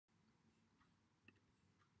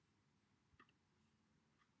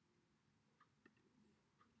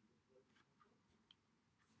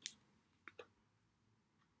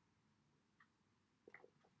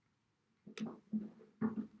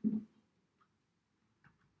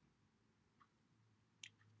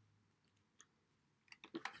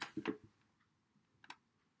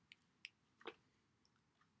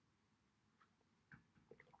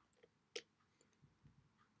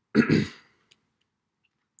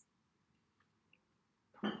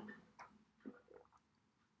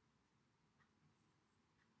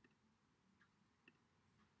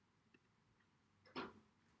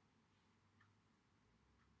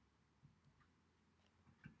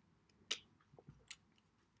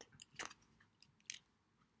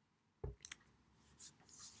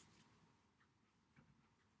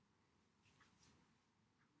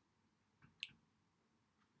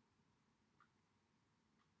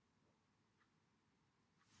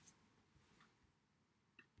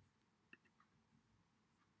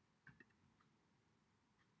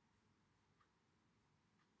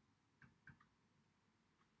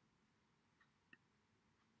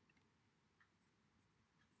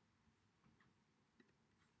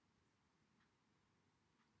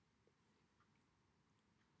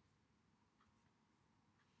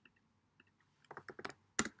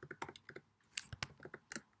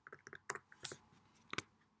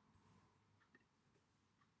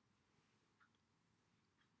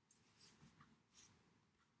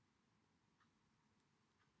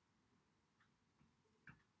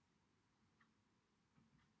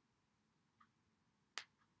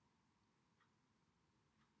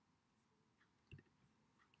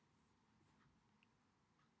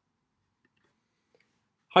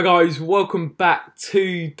Hi guys, welcome back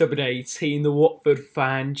to WAT, the Watford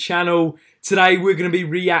fan channel. Today we're going to be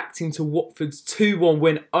reacting to Watford's 2-1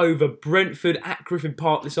 win over Brentford at Griffin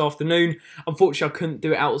Park this afternoon. Unfortunately I couldn't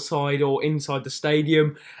do it outside or inside the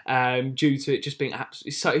stadium due to it just being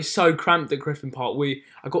absolutely so cramped at Griffin Park.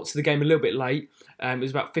 I got to the game a little bit late. It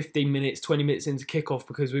was about 15 minutes, 20 minutes into kickoff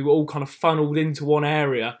because we were all kind of funneled into one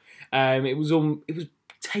area. It was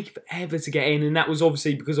take forever to get in, and that was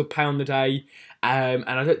obviously because of pound the day, and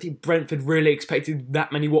I don't think Brentford really expected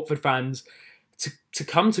that many Watford fans to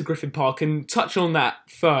come to Griffin Park. And touching on that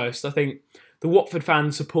first, I think the Watford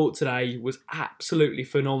fan support today was absolutely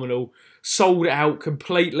phenomenal. Sold out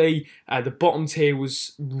completely. The bottom tier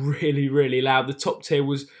was really loud. The top tier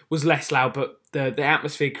was less loud, but the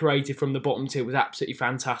atmosphere created from the bottom tier was absolutely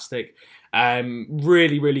fantastic.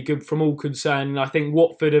 Really good from all concerned. And I think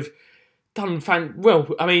Watford have done well.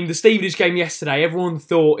 I mean, the Stevenage game yesterday, everyone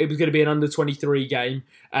thought it was going to be an under-23 game,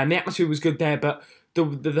 and the atmosphere was good there, but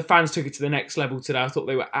the fans took it to the next level today. I thought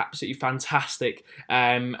they were absolutely fantastic,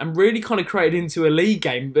 and really kind of created into a league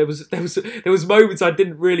game. There was moments I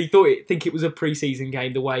didn't really think it was a pre-season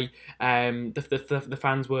game. The way the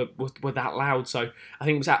fans were that loud, so I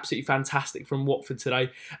think it was absolutely fantastic from Watford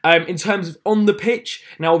today. In terms of on the pitch,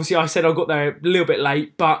 now obviously I said I got there a little bit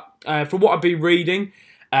late, but from what I've been reading.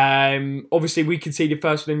 Obviously, we conceded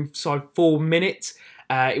first within inside 4 minutes.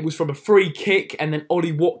 It was from a free kick, and then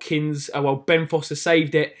Ollie Watkins, Ben Foster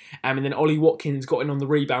saved it, and then Ollie Watkins got in on the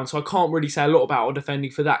rebound. So I can't really say a lot about our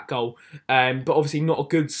defending for that goal, but obviously not a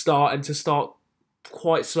good start, and to start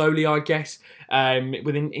quite slowly, I guess,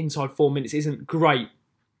 within inside 4 minutes isn't great.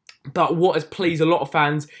 But what has pleased a lot of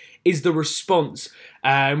fans is the response.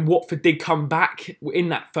 Watford did come back in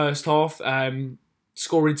that first half,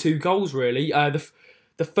 scoring 2 goals, really.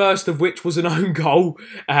 The first of which was an own goal.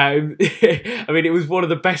 I mean, it was one of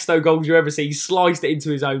the best own goals you ever see. He sliced it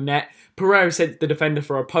into his own net. Pereira sent the defender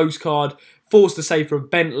for a postcard, forced a save from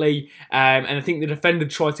Bentley, and I think the defender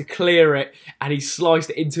tried to clear it, and he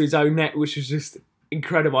sliced it into his own net, which was just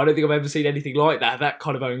incredible. I don't think I've ever seen anything like that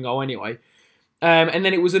kind of own goal anyway. And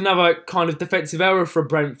then it was another kind of defensive error for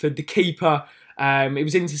Brentford. The keeper, it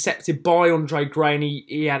was intercepted by Andre Gray, and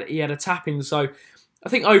he had a tap-in. So I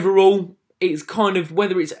think overall, it's kind of,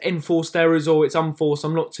 whether it's enforced errors or it's unforced,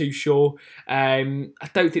 I'm not too sure. I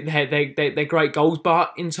don't think they're great goals,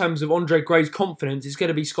 but in terms of Andre Gray's confidence, it's going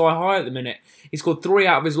to be sky high at the minute. He scored 3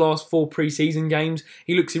 out of his last 4 pre-season games.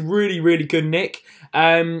 He looks in really good nick,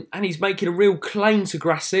 and he's making a real claim to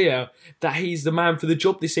Gracia that he's the man for the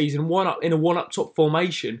job this season, in a one-up top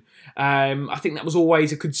formation. I think that was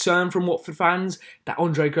always a concern from Watford fans, that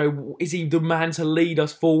Andre Gray, is he the man to lead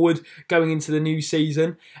us forward going into the new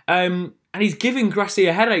season? And he's giving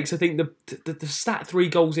Gracia headaches. I think the stat 3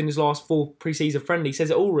 goals in his last 4 pre-season friendly says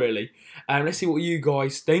it all, really. Let's see what you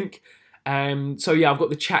guys think. So yeah, I've got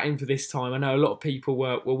the chat in for this time. I know a lot of people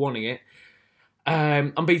were wanting it.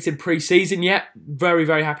 Unbeaten pre-season, yeah, very,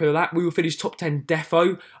 very happy with that. We will finish top 10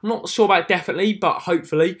 defo. I'm not sure about definitely, but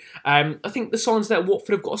hopefully. I think the signs that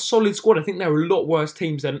Watford have got a solid squad. I think they're a lot worse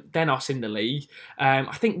teams than us in the league.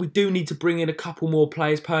 I think we do need to bring in a couple more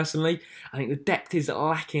players personally. I think the depth is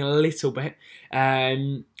lacking a little bit.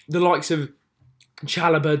 The likes of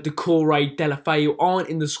Chalobah, Decore, Delafeu aren't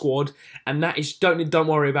in the squad, and that is don't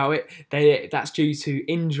worry about it. That's due to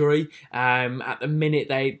injury. At the minute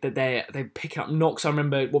they pick up knocks. I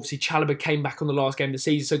remember obviously Chalobah came back on the last game of the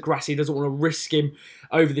season, so Gracia doesn't want to risk him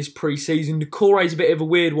over this pre-season. Decore is a bit of a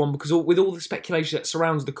weird one because with all the speculation that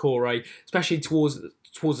surrounds Decore, especially towards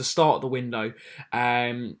the start of the window.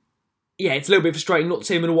 Yeah, it's a little bit frustrating not to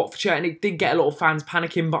see him in a Watford shirt, and it did get a lot of fans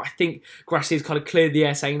panicking, but I think Gracia's kind of cleared the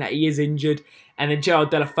air saying that he is injured. And then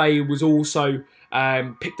Gerard Delafeu was also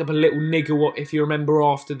picked up a little niggle, if you remember,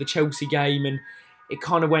 after the Chelsea game, and it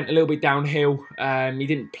kind of went a little bit downhill. He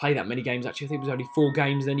didn't play that many games, actually. I think it was only 4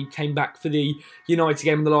 games, then he came back for the United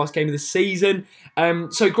game in the last game of the season.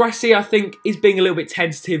 So Gracia, I think, is being a little bit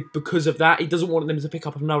tentative because of that. He doesn't want them to pick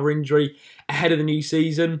up another injury ahead of the new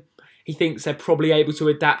season. He thinks they're probably able to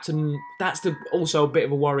adapt, and that's also a bit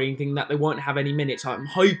of a worrying thing that they won't have any minutes. I'm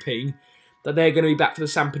hoping that they're going to be back for the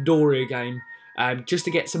Sampdoria game, just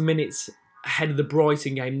to get some minutes ahead of the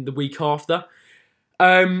Brighton game the week after.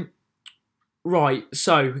 Right,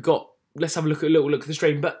 so let's have a little look at the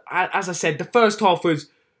stream. But as I said, the first half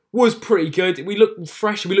was pretty good. We looked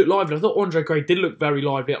fresh, we looked lively. I thought Andre Gray did look very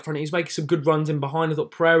lively up front. He was making some good runs in behind. I thought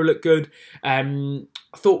Pereira looked good. I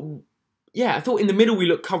thought in the middle we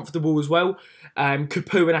looked comfortable as well.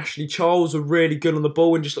 Capoue and Ashley Charles were really good on the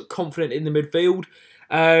ball and just looked confident in the midfield.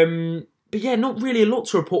 But yeah, not really a lot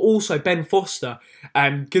to report. Also, Ben Foster,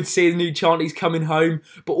 good to see the new Chantley's coming home,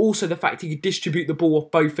 but also the fact he could distribute the ball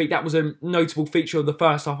off both feet. That was a notable feature of the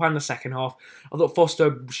first half and the second half. I thought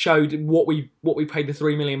Foster showed what we paid the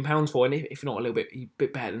 £3 million for, and if not a little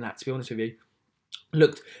bit better than that, to be honest with you.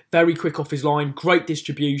 Looked very quick off his line, great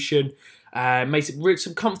distribution. Made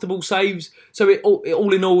some comfortable saves. So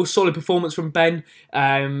all in all, a solid performance from Ben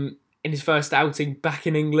in his first outing back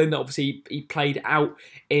in England. Obviously, he played out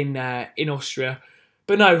in Austria.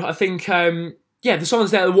 But no, I think, the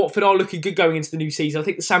signs there at Watford are looking good going into the new season. I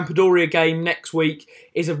think the Sampdoria game next week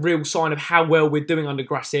is a real sign of how well we're doing under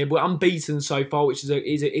Gracia. We're unbeaten so far, which is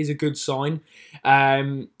a good sign.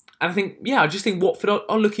 And I think, I just think Watford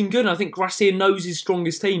are looking good. And I think Gracia knows his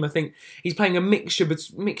strongest team. I think he's playing a mixture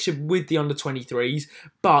with the under-23s.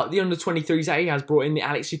 But the under-23s that he has brought in, the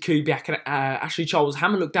Alex Jakubiak and Ashley Charles,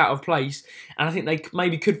 haven't looked out of place. And I think they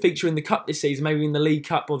maybe could feature in the Cup this season, maybe in the League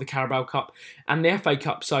Cup or the Carabao Cup and the FA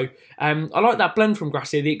Cup. So I like that blend from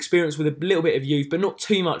Gracia, the experience with a little bit of youth, but not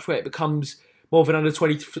too much where it becomes more of an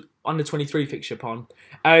under-23 fixture, pardon.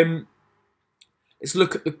 Let's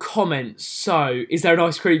look at the comments. So, is there an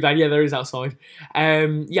ice cream van? Yeah, there is outside. I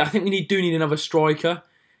think we do need another striker.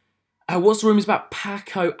 What's the rumours about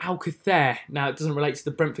Paco Alcacer? Now, it doesn't relate to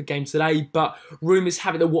the Brentford game today, but rumours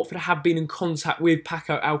have it that Watford have been in contact with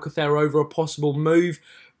Paco Alcacer over a possible move.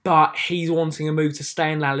 But he's wanting a move to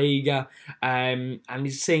stay in La Liga, and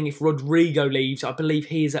he's seeing if Rodrigo leaves. I believe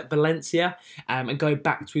he is at Valencia, and go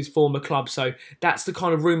back to his former club. So that's the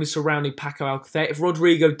kind of rumours surrounding Paco Alcacer. If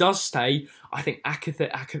Rodrigo does stay, I think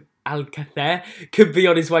Alcacer could be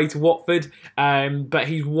on his way to Watford, but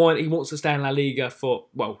he wants to stay in La Liga for,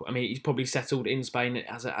 he's probably settled in Spain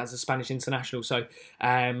as a Spanish international. So,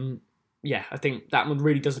 I think that one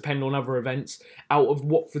really does depend on other events out of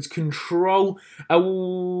Watford's control.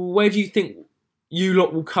 Where do you think you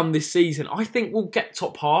lot will come this season? I think we'll get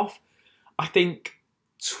top half. I think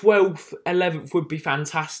 12th, 11th would be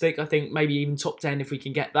fantastic. I think maybe even top 10 if we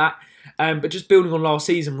can get that. But just building on last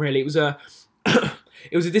season, really, it was a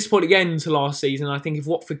disappointing end to last season. I think if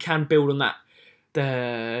Watford can build on that,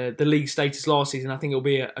 the league status last season, I think it'll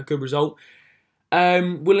be a good result.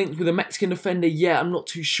 We're linked with a Mexican defender. Yeah, I'm not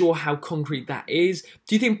too sure how concrete that is.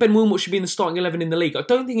 Do you think Ben Wilmot should be in the starting 11 in the league? I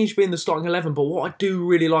don't think he should be in the starting 11, but what I do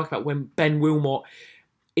really like about Ben Wilmot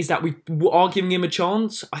is that we are giving him a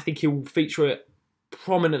chance. I think he will feature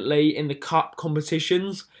prominently in the cup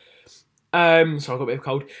competitions. Sorry, I got a bit of a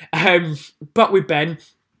cold. But with Ben,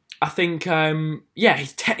 I think,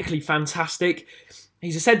 he's technically fantastic.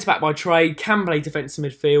 He's a centre-back by trade, can play defensive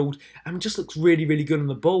midfield, and just looks really, really good on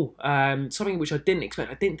the ball. Something which I didn't expect.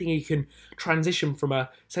 I didn't think he can transition from a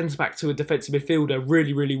centre-back to a defensive midfielder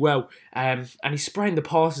really, really well. And he's spraying the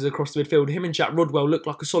passes across the midfield. Him and Jack Rodwell look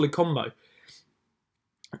like a solid combo.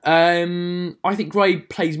 I think Gray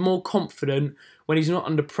plays more confident when he's not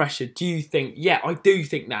under pressure. Do you think? Yeah, I do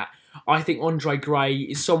think that. I think Andre Gray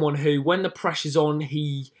is someone who, when the pressure's on,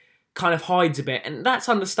 he kind of hides a bit, and that's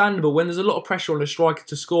understandable when there's a lot of pressure on a striker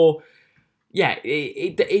to score. Yeah,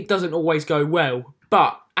 it doesn't always go well,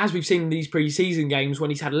 but as we've seen in these pre-season games, when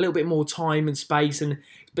he's had a little bit more time and space and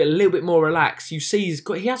a little bit more relaxed, you see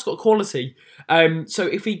he has got quality. So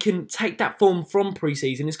if he can take that form from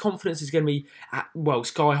pre-season, his confidence is going to be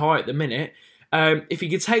sky high at the minute. If he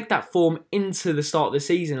could take that form into the start of the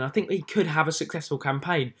season, I think he could have a successful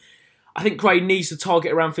campaign. I think Gray needs to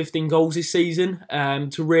target around 15 goals this season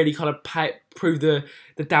to really kind of prove the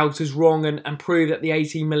doubters wrong and prove that the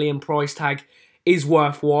 18 million price tag is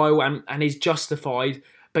worthwhile and is justified.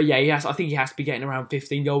 But yeah, I think he has to be getting around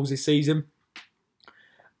 15 goals this season.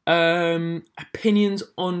 Opinions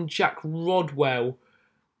on Jack Rodwell.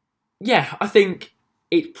 Yeah, I think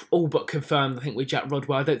it's all but confirmed, I think, with Jack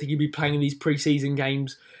Rodwell. I don't think he'd be playing in these pre-season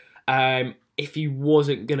games if he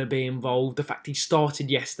wasn't going to be involved. The fact he started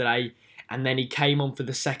yesterday and then he came on for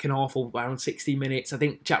the second half of around 60 minutes. I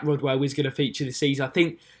think Jack Rodwell is going to feature this season. I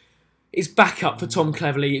think it's back up for Tom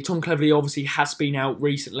Cleverley. Tom Cleverley obviously has been out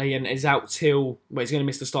recently and is out till, well, he's going to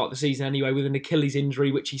miss the start of the season anyway with an Achilles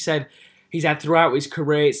injury, which he said he's had throughout his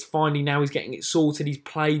career. It's finally now he's getting it sorted. He's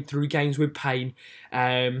played through games with pain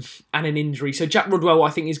and an injury. So Jack Rodwell, I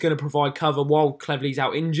think, is going to provide cover while Cleverley's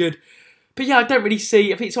out injured. But yeah, I don't really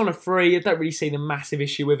see, if it's on a free, I don't really see the massive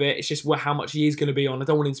issue with it. It's just how much he is going to be on. I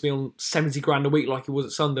don't want him to be on 70 grand a week like he was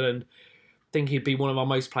at Sunderland. I think he'd be one of our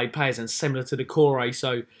most played players and similar to Decore.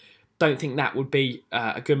 So don't think that would be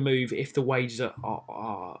a good move if the wages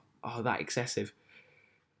are that excessive.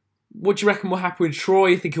 What do you reckon will happen with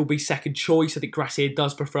Troy? I think he'll be second choice. I think Gracia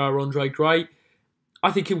does prefer Andre Gray.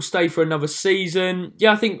 I think he'll stay for another season.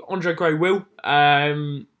 Yeah, I think Andre Gray will.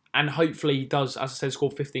 And hopefully he does, as I said,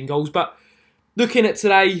 score 15 goals. But looking at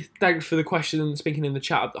today, thanks for the question and speaking in the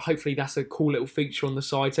chat. Hopefully that's a cool little feature on the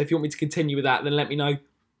side. So if you want me to continue with that, then let me know.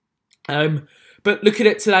 But looking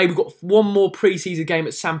at today, we've got one more pre-season game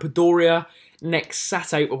at Sampdoria next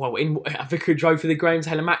Saturday, well, in Vicarage Road for the Graham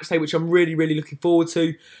Taylor match day, which I'm really, really looking forward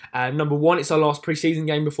to. Number one, it's our last pre-season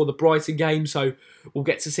game before the Brighton game, so we'll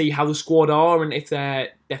get to see how the squad are and if they're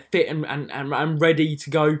fit and ready to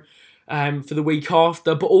go for the week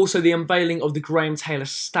after. But also the unveiling of the Graham Taylor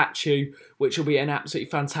statue, which will be an absolutely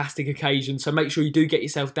fantastic occasion. So make sure you do get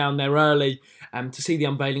yourself down there early to see the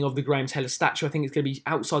unveiling of the Graham Taylor statue. I think it's going to be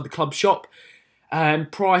outside the club shop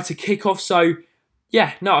prior to kick-off. So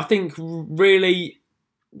yeah, no, I think really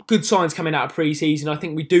good signs coming out of pre-season. I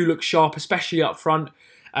think we do look sharp, especially up front.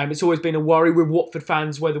 It's always been a worry with Watford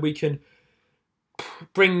fans whether we can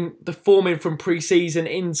bring the form in from pre-season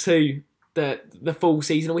into the full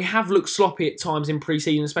season. We have looked sloppy at times in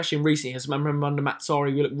pre-season, especially in recent years. I remember under Matt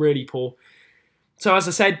Sarri, we looked really poor. So as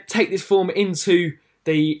I said, take this form into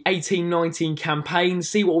the 18-19 campaign,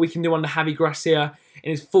 see what we can do under Javi Gracia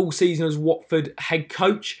in his full season as Watford head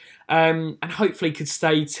coach. And hopefully could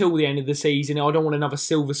stay till the end of the season. I don't want another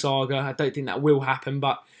Silver saga. I don't think that will happen,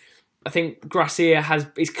 but I think Gracia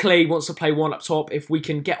is clear he wants to play one up top. If we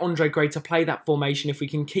can get Andre Gray to play that formation, if we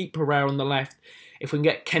can keep Pereira on the left, if we can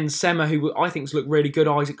get Ken Sema, who I think has looked really good,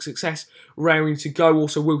 Isaac Success, raring to go.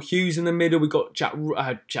 Also Will Hughes in the middle. We've got Jack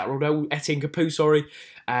Rodell, Etienne Capoue, sorry.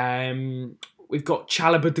 We've got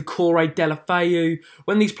Chalobah, Decore, Delafeu.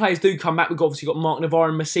 When these players do come back, we've obviously got Mark Navarro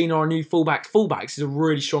and Messina, our new fullbacks. Fullbacks is a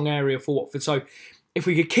really strong area for Watford. So if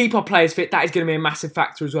we could keep our players fit, that is going to be a massive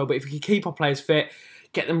factor as well. But if we could keep our players fit,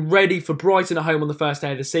 get them ready for Brighton at home on the first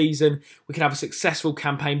day of the season, we can have a successful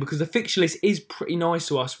campaign because the fixture list is pretty nice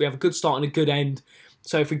to us. We have a good start and a good end.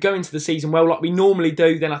 So if we go into the season well, like we normally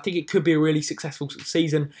do, then I think it could be a really successful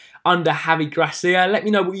season under Javi Gracia. Let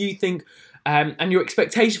me know what you think. And your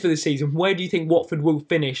expectation for this season. Where do you think Watford will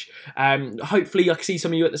finish? Hopefully I can see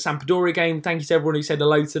some of you at the Sampdoria game. Thank you to everyone who said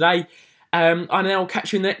hello today. And then I'll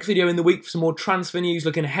catch you in the next video in the week for some more transfer news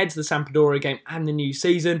looking ahead to the Sampdoria game and the new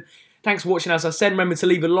season. Thanks for watching. As I said, remember to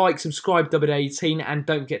leave a like, subscribe, WD18, and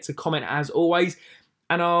don't forget to comment as always.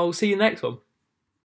 And I'll see you in the next one.